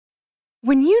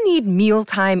When you need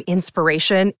mealtime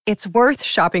inspiration, it's worth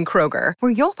shopping Kroger,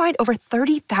 where you'll find over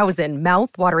 30,000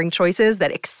 mouth-watering choices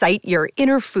that excite your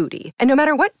inner foodie. And no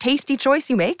matter what tasty choice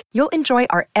you make, you'll enjoy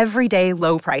our everyday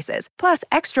low prices, plus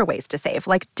extra ways to save,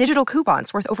 like digital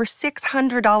coupons worth over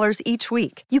 $600 each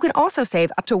week. You can also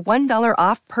save up to $1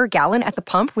 off per gallon at the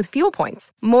pump with fuel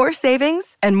points. More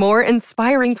savings and more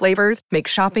inspiring flavors make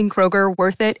shopping Kroger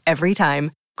worth it every time.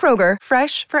 Kroger,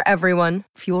 fresh for everyone.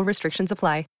 Fuel restrictions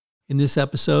apply. In this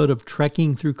episode of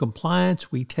Trekking Through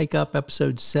Compliance, we take up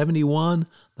episode 71,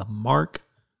 The Mark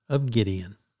of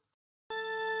Gideon.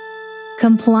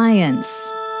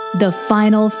 Compliance, the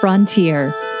final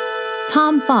frontier.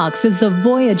 Tom Fox is the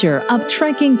voyager of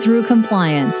Trekking Through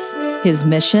Compliance. His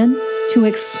mission? To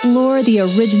explore the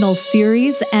original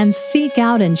series and seek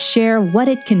out and share what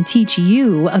it can teach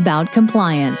you about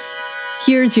compliance.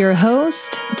 Here's your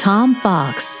host, Tom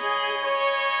Fox.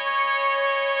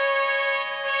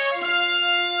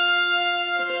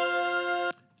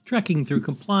 Trekking Through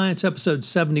Compliance, episode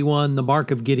 71, The Mark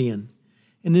of Gideon.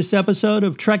 In this episode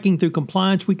of Trekking Through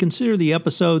Compliance, we consider the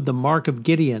episode The Mark of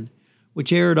Gideon,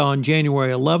 which aired on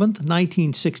January 11th,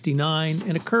 1969,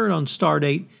 and occurred on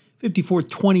Stardate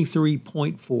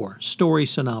 5423.4. Story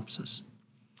synopsis.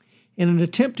 In an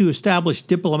attempt to establish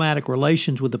diplomatic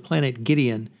relations with the planet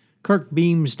Gideon, Kirk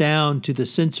beams down to the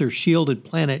sensor-shielded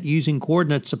planet using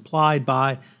coordinates supplied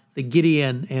by the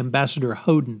Gideon ambassador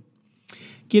Hoden.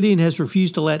 Gideon has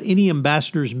refused to let any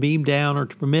ambassadors beam down or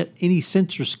to permit any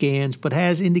sensor scans, but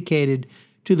has indicated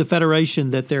to the Federation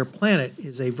that their planet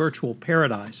is a virtual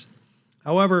paradise.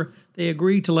 However, they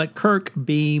agree to let Kirk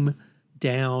beam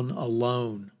down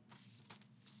alone.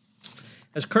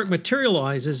 As Kirk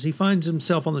materializes, he finds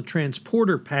himself on the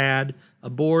transporter pad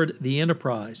aboard the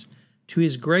Enterprise. To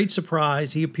his great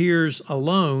surprise, he appears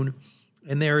alone,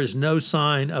 and there is no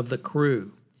sign of the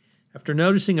crew. After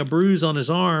noticing a bruise on his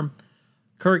arm,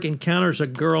 Kirk encounters a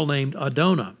girl named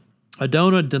Adona.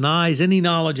 Adona denies any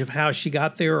knowledge of how she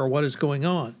got there or what is going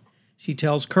on. She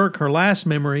tells Kirk her last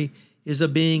memory is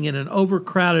of being in an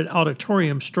overcrowded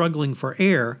auditorium struggling for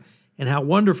air, and how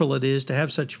wonderful it is to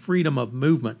have such freedom of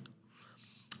movement.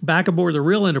 Back aboard the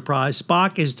real Enterprise,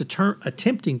 Spock is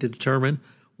attempting to determine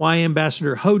why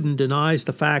Ambassador Hoden denies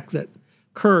the fact that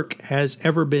Kirk has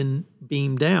ever been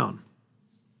beamed down.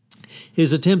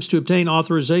 His attempts to obtain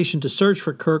authorization to search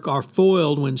for Kirk are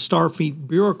foiled when Starfleet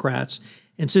bureaucrats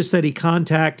insist that he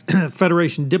contact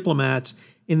Federation diplomats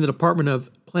in the Department of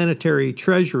Planetary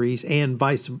Treasuries and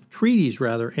vice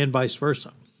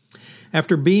versa.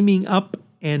 After beaming up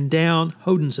and down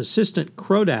Hoden's assistant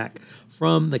Krodak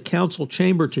from the council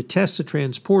chamber to test the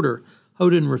transporter,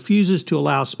 Hoden refuses to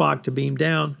allow Spock to beam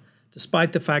down,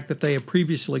 despite the fact that they have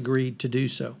previously agreed to do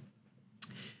so.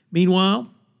 Meanwhile,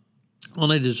 on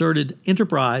a deserted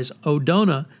Enterprise,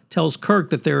 Odona tells Kirk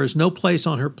that there is no place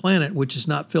on her planet which is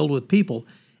not filled with people,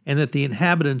 and that the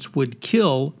inhabitants would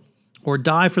kill or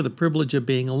die for the privilege of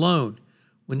being alone.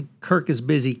 When Kirk is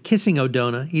busy kissing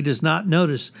Odona, he does not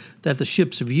notice that the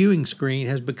ship's viewing screen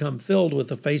has become filled with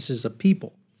the faces of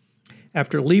people.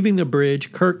 After leaving the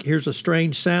bridge, Kirk hears a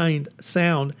strange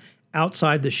sound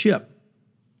outside the ship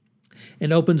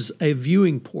and opens a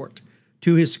viewing port.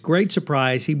 To his great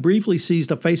surprise, he briefly sees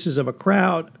the faces of a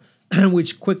crowd,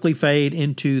 which quickly fade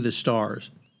into the stars.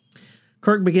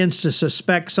 Kirk begins to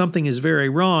suspect something is very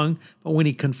wrong, but when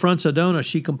he confronts Adona,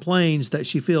 she complains that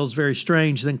she feels very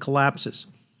strange, then collapses.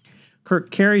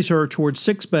 Kirk carries her towards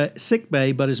sick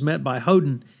bay, but is met by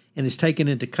Hoden and is taken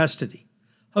into custody.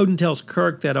 Hoden tells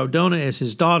Kirk that Odona is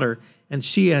his daughter, and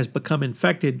she has become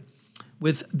infected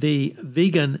with the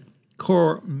vegan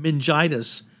core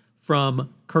meningitis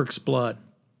from Kirk's blood.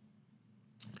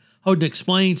 Hoden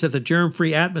explains that the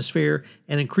germ-free atmosphere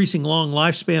and increasing long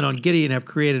lifespan on Gideon have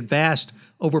created vast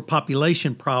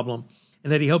overpopulation problem,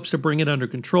 and that he hopes to bring it under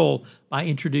control by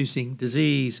introducing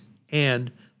disease and,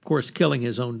 of course, killing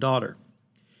his own daughter.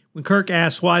 When Kirk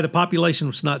asks why the population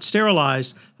was not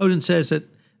sterilized, Hoden says that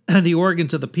the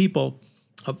organs of the people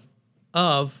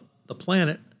of the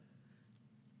planet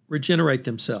regenerate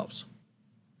themselves.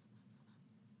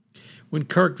 When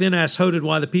Kirk then asks Hoden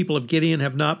why the people of Gideon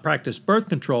have not practiced birth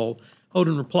control,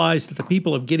 Hoden replies that the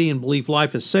people of Gideon believe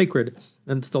life is sacred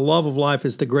and that the love of life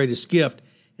is the greatest gift,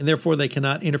 and therefore they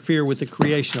cannot interfere with the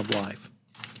creation of life.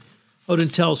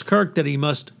 Hoden tells Kirk that he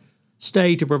must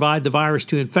stay to provide the virus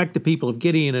to infect the people of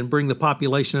Gideon and bring the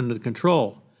population under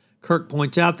control. Kirk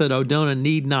points out that Odona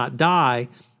need not die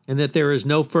and that there is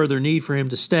no further need for him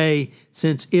to stay,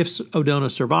 since if Odona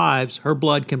survives, her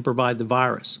blood can provide the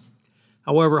virus.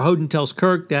 However, Hoden tells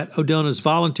Kirk that Odona's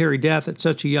voluntary death at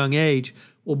such a young age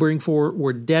will bring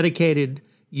forward dedicated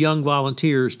young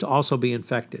volunteers to also be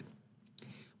infected.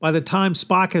 By the time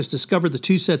Spock has discovered the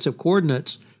two sets of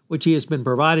coordinates which he has been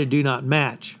provided do not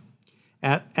match,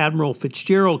 Admiral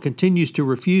Fitzgerald continues to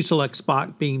refuse to let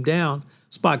Spock beam down.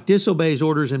 Spock disobeys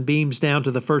orders and beams down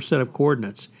to the first set of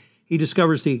coordinates. He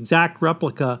discovers the exact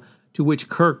replica to which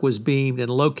Kirk was beamed and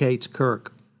locates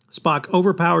Kirk. Spock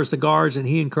overpowers the guards, and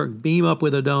he and Kirk beam up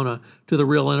with Odona to the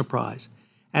real Enterprise.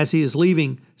 As he is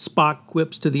leaving, Spock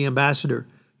quips to the ambassador,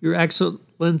 "Your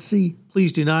Excellency,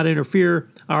 please do not interfere.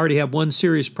 I already have one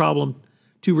serious problem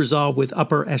to resolve with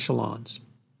upper echelons."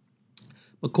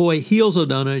 McCoy heals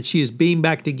Odona, and she is beamed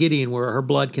back to Gideon, where her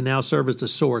blood can now serve as the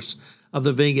source of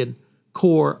the vegan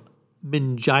core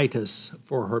meningitis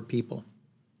for her people.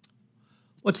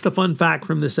 What's the fun fact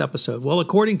from this episode? Well,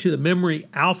 according to the Memory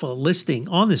Alpha listing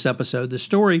on this episode, the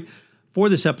story for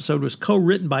this episode was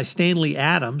co-written by Stanley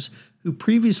Adams, who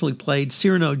previously played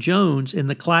Cyrano Jones in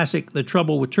the classic The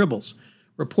Trouble with Tribbles.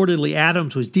 Reportedly,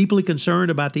 Adams was deeply concerned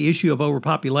about the issue of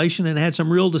overpopulation and had some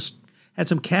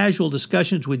casual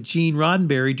discussions with Gene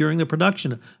Roddenberry during the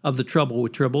production of The Trouble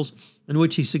with Tribbles, in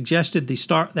which he suggested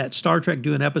that Star Trek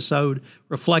do an episode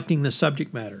reflecting the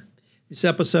subject matter. This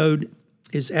episode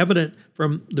is evident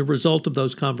from the result of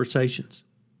those conversations.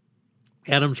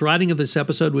 Adams' writing of this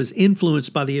episode was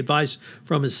influenced by the advice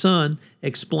from his son.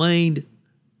 Explained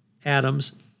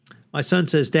Adams, "My son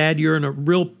says, 'Dad, you're in a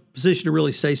real position to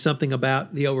really say something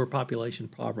about the overpopulation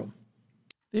problem.'"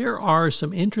 There are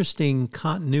some interesting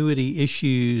continuity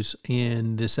issues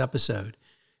in this episode.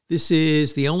 This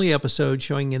is the only episode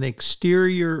showing an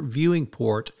exterior viewing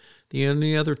port. The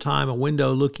only other time a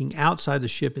window looking outside the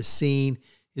ship is seen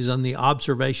is on the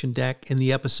observation deck in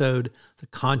the episode The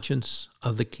Conscience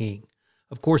of the King.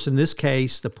 Of course, in this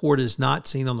case, the port is not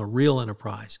seen on the real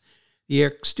Enterprise. The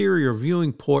exterior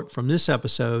viewing port from this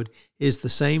episode is the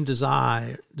same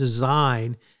design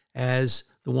as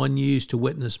the one used to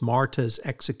witness Marta's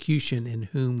execution in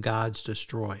Whom Gods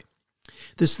Destroy.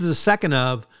 This is the second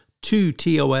of two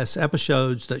TOS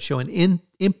episodes that show an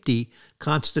empty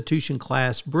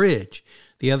Constitution-class bridge.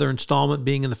 The other installment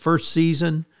being in the first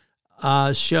season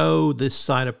show This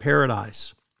Side of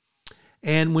Paradise.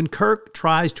 And when Kirk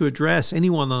tries to address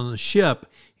anyone on the ship,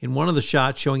 in one of the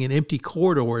shots showing an empty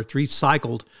corridor, it's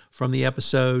recycled from the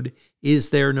episode Is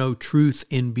There No Truth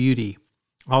in Beauty?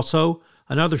 Also,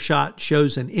 another shot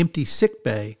shows an empty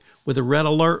sickbay with a red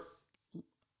alert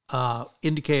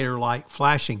indicator light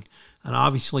flashing, an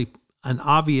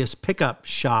obvious pickup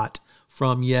shot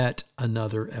from yet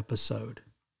another episode.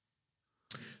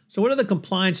 So what are the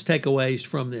compliance takeaways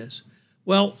from this?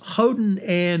 Well, Houghton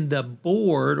and the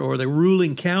board, or the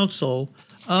ruling council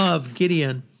of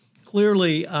Gideon,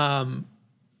 clearly are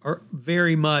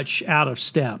very much out of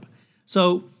step.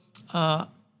 So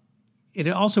it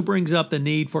also brings up the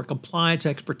need for compliance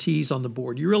expertise on the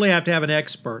board. You really have to have an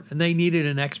expert, and they needed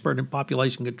an expert in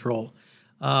population control.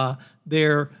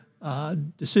 Their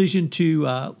decision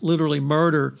to literally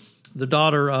murder the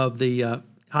daughter of the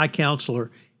High Counselor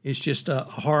is just a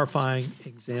horrifying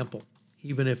example,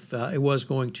 even if it was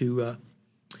going to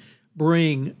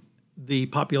bring the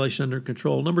population under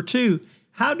control. Number two,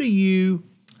 how do you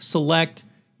select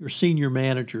your senior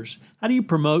managers? How do you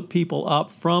promote people up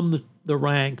from the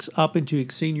ranks up into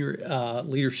senior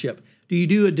leadership? Do you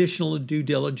do additional due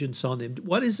diligence on them?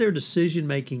 What is their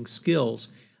decision-making skills?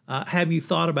 Have you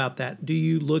thought about that? Do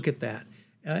you look at that?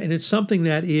 And it's something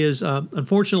that is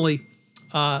unfortunately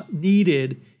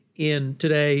needed in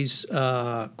today's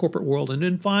corporate world. And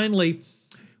then finally,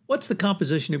 what's the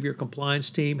composition of your compliance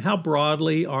team? How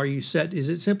broadly are you set? Is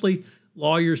it simply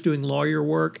lawyers doing lawyer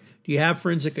work? Do you have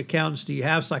forensic accountants? Do you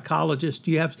have psychologists? Do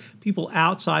you have people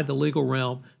outside the legal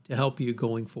realm to help you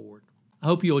going forward? I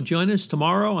hope you'll join us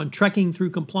tomorrow on Trekking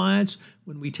Through Compliance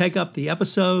when we take up the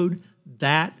episode,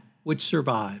 That Which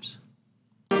Survives.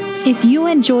 If you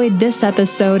enjoyed this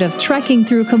episode of Trekking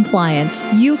Through Compliance,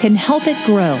 you can help it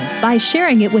grow by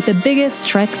sharing it with the biggest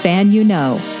Trek fan you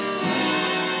know.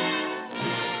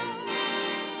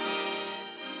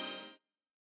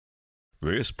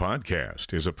 This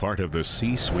podcast is a part of the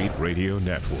C-Suite Radio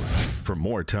Network. For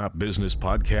more top business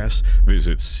podcasts,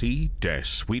 visit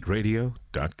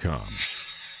c-suiteradio.com.